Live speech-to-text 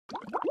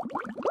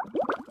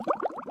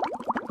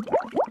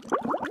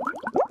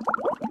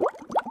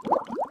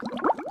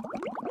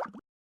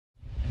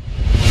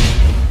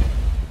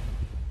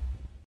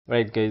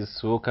Right, guys,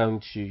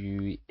 welcome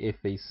to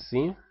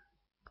FAC.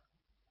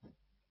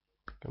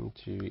 Welcome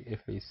to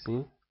FAC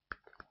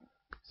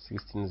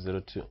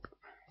 1602,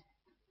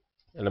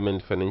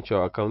 element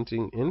financial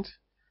accounting and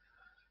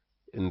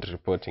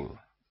reporting.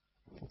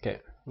 Okay,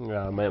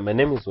 my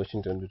name is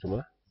Washington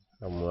Dutuma.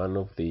 I'm one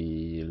of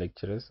the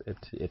lecturers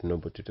at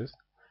Noble Tutors.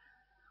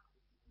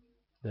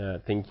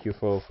 Thank you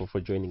for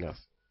joining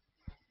us.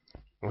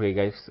 Okay,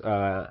 guys,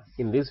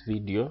 in this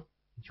video,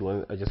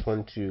 I just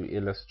want to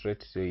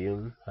illustrate to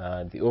you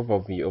the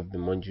overview of the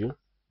module,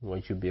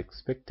 what should be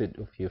expected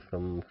of you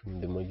from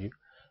the module,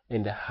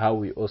 and how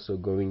we're also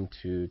going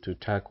to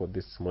tackle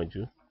this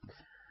module.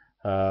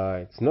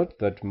 It's not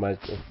that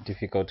much of a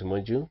difficult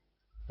module,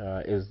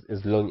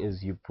 as long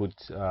as you put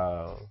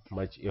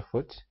much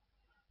effort.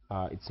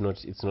 It's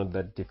not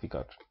that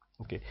difficult.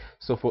 Okay,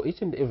 so for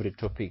each and every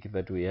topic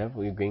that we have,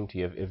 we're going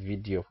to have a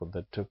video for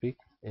that topic,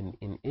 and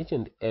in each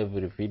and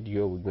every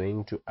video we're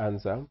going to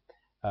answer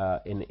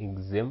an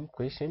exam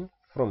question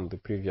from the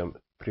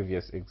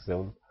previous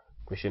exam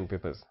question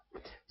papers.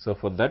 So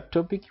for that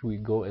topic, we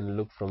go and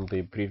look from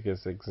the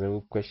previous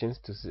exam questions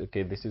to see,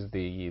 okay, this is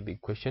the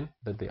question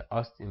that they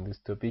asked in this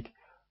topic.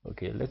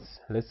 Okay, let's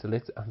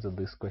answer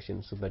this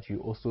question so that you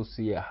also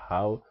see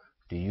how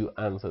do you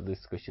answer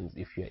these questions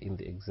if you are in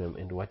the exam,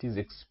 and what is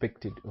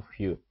expected of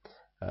you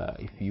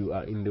if you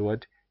are in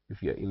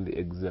the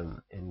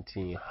exam, and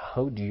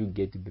how do you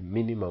get the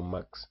minimum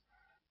marks,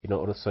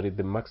 or sorry,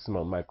 the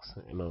maximum marks,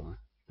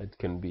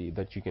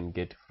 that you can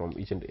get from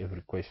each and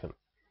every question.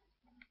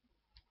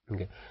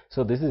 Okay,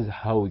 so this is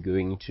how we're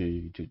going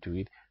to do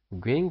it. We're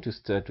going to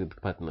start with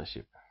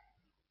partnership.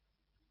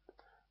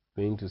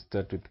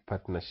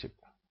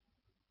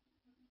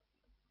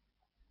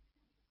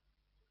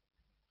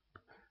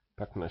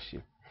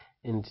 Partnership.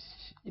 And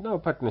in our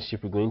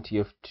partnership, we're going to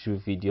have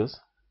two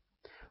videos.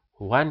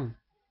 One,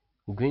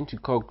 we're going to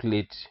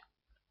calculate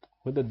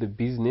whether the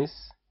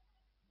business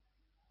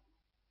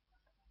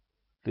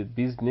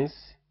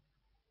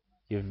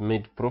you've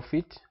made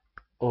profit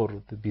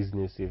or the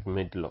business you've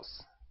made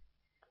loss.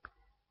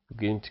 We're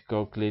going to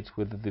calculate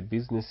whether the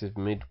business you've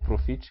made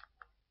profit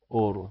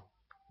or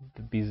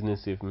the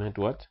business you've made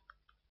what?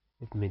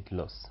 You've made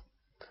loss.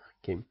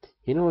 Okay.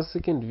 In our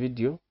second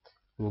video,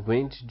 we're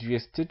going to do a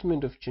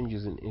statement of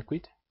changes in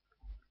equity.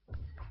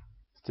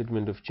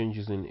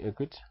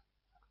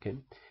 Okay.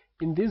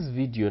 In this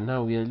video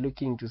now, we are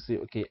looking to say,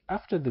 okay,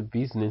 after the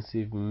business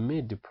you've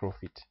made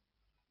profit,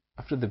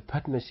 after the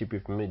partnership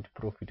you've made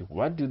profit,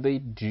 what do they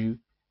do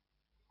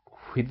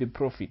with the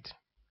profit?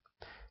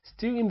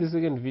 Still in the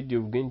second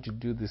video, we're going to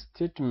do the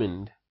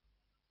statement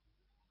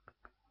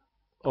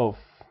of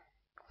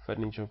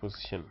financial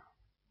position.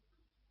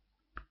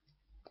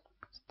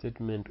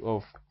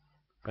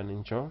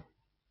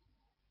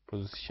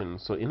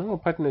 So in our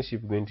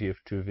partnership, we're going to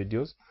have two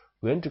videos.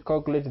 We're going to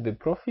calculate the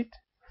profit,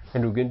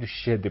 and we're going to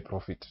share the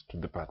profit to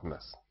the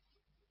partners.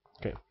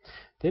 Okay.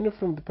 Then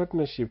from the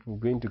partnership, we're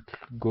going to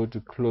go to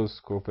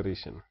close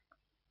cooperation.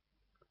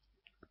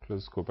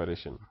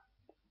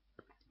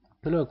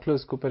 In our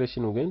close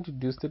cooperation, we're going to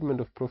do statement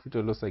of profit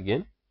or loss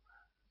again.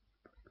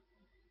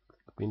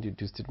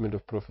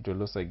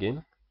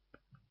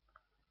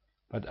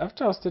 But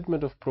after our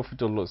statement of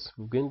profit or loss,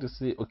 we're going to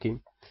say,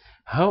 okay,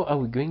 how are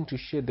we going to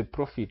share the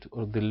profit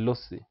or the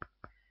loss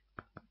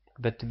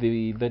that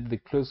the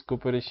close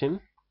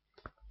cooperation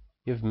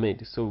you've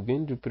made? So we're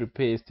going to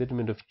prepare a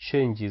statement of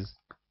changes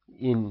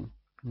in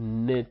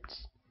net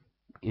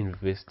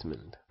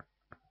investment,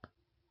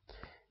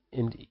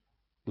 and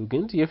we're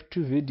going to have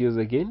two videos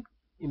again.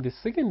 In the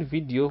second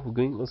video, we're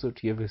going also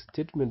to have a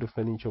statement of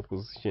financial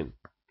position.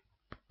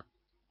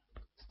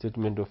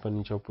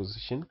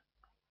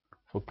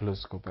 For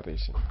close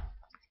cooperation.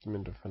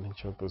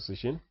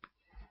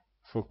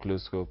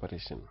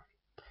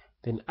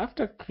 Then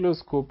after the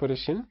close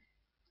cooperation,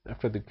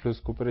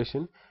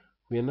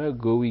 we are now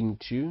going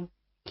to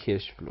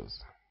cash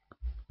flows.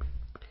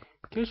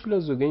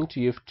 We're going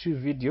to have two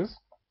videos.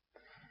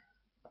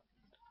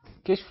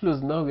 Cash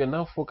flows, now we are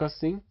now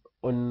focusing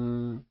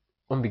on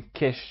the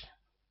cash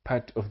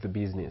part of the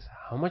business.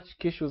 How much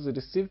cash was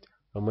received?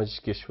 How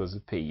much cash was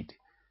paid?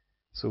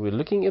 So we're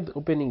looking at the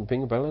opening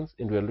bank balance,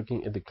 and we're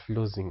looking at the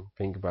closing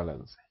bank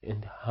balance,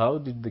 and how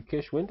did the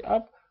cash went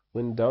up,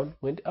 went down,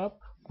 went up,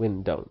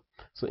 went down.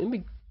 So in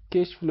the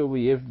cash flow,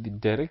 we have the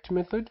direct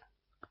method.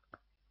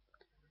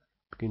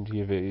 We're going to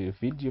have a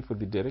video for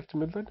the direct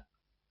method,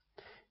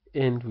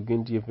 and we're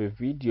going to have a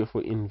video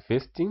for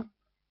investing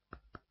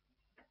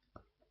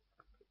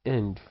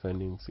and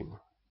financing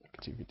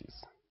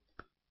activities.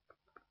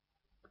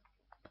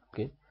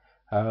 Okay.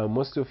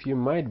 Most of you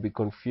might be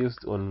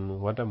confused on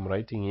what I'm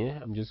writing here.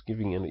 I'm just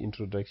giving an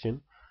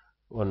introduction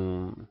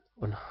on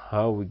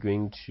how we're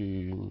going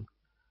to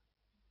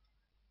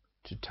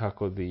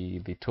tackle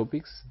the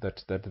topics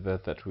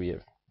that we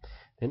have.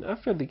 Then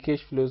after the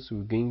cash flows,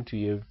 we're going to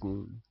have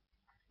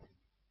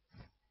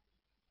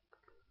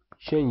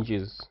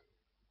changes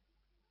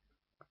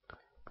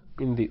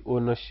in the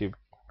ownership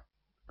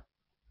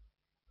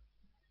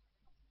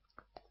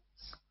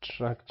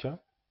structure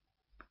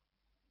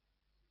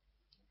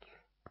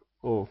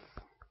of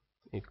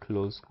a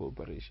close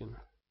cooperation.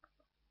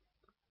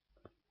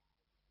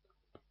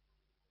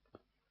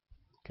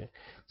 Okay,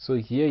 so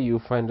here you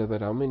find out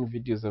that how many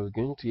videos are we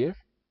going to have?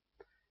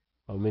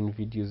 How many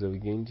videos are we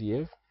going to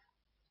have?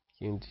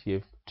 Going to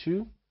have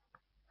 2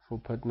 for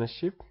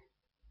partnership,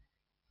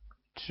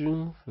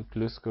 2 for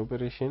close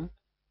cooperation,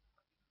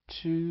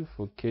 2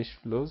 for cash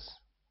flows,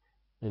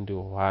 and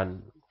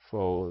 1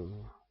 for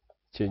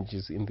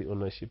changes in the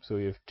ownership. So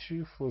we have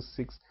 2, 4,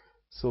 6.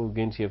 So we're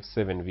going to have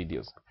 7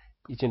 videos,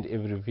 each and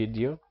every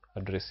video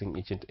addressing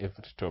each and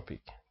every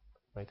topic,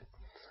 right?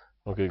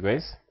 Okay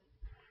guys,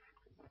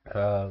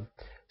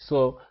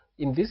 so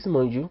in this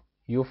module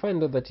you'll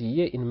find out that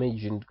here in May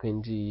June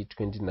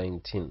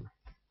 2019,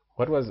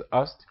 what was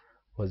asked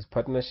was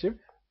partnership,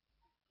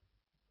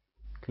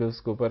 close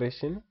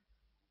cooperation,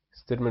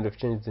 statement of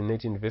change in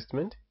net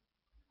investment,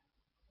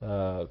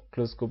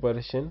 close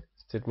cooperation,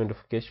 statement of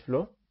cash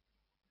flow,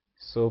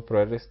 so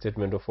prior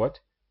statement of what?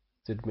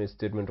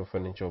 Statement of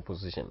financial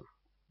position.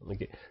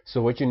 Okay,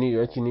 so what you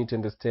need to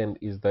understand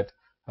is that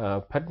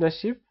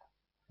partnership,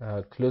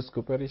 close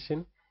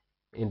cooperation,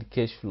 and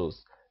cash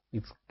flows,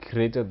 it's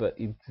greater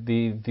than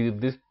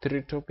these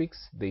 3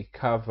 topics, they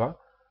cover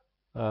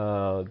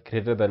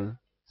greater than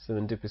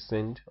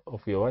 70%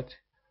 of your what?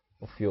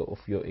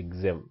 Of your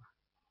exam.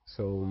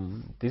 So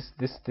this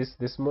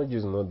module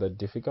is not that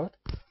difficult,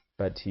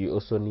 but you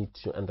also need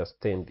to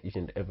understand each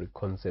and every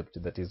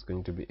concept that is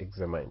going to be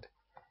examined,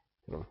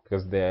 you know,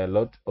 because there are a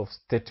lot of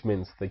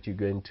statements that you're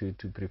going to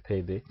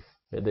prepare there.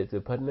 There's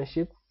a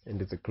partnership and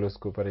there's a close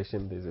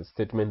cooperation, there's a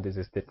statement,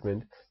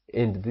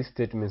 and these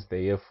statements,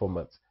 they have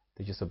formats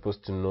that you're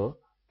supposed to know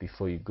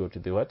before you go to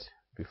the what?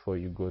 Before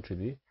you go to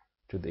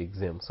the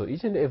exam. So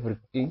each and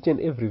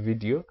every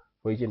video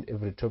for each and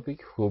every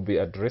topic will be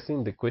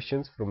addressing the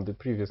questions from the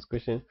previous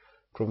questions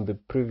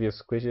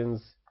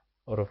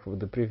or from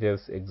the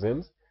previous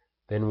exams.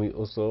 Then we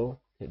also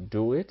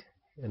do it,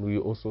 and we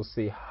also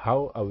say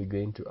how are we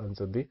going to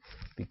answer the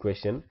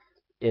question,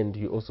 and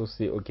you also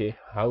say okay,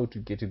 how to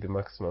get to the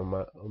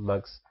maximum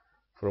marks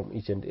from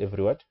each and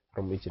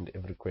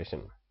every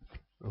question.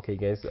 Okay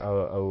guys,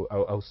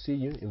 I'll see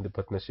you in the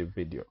partnership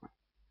video.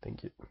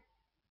 Thank you.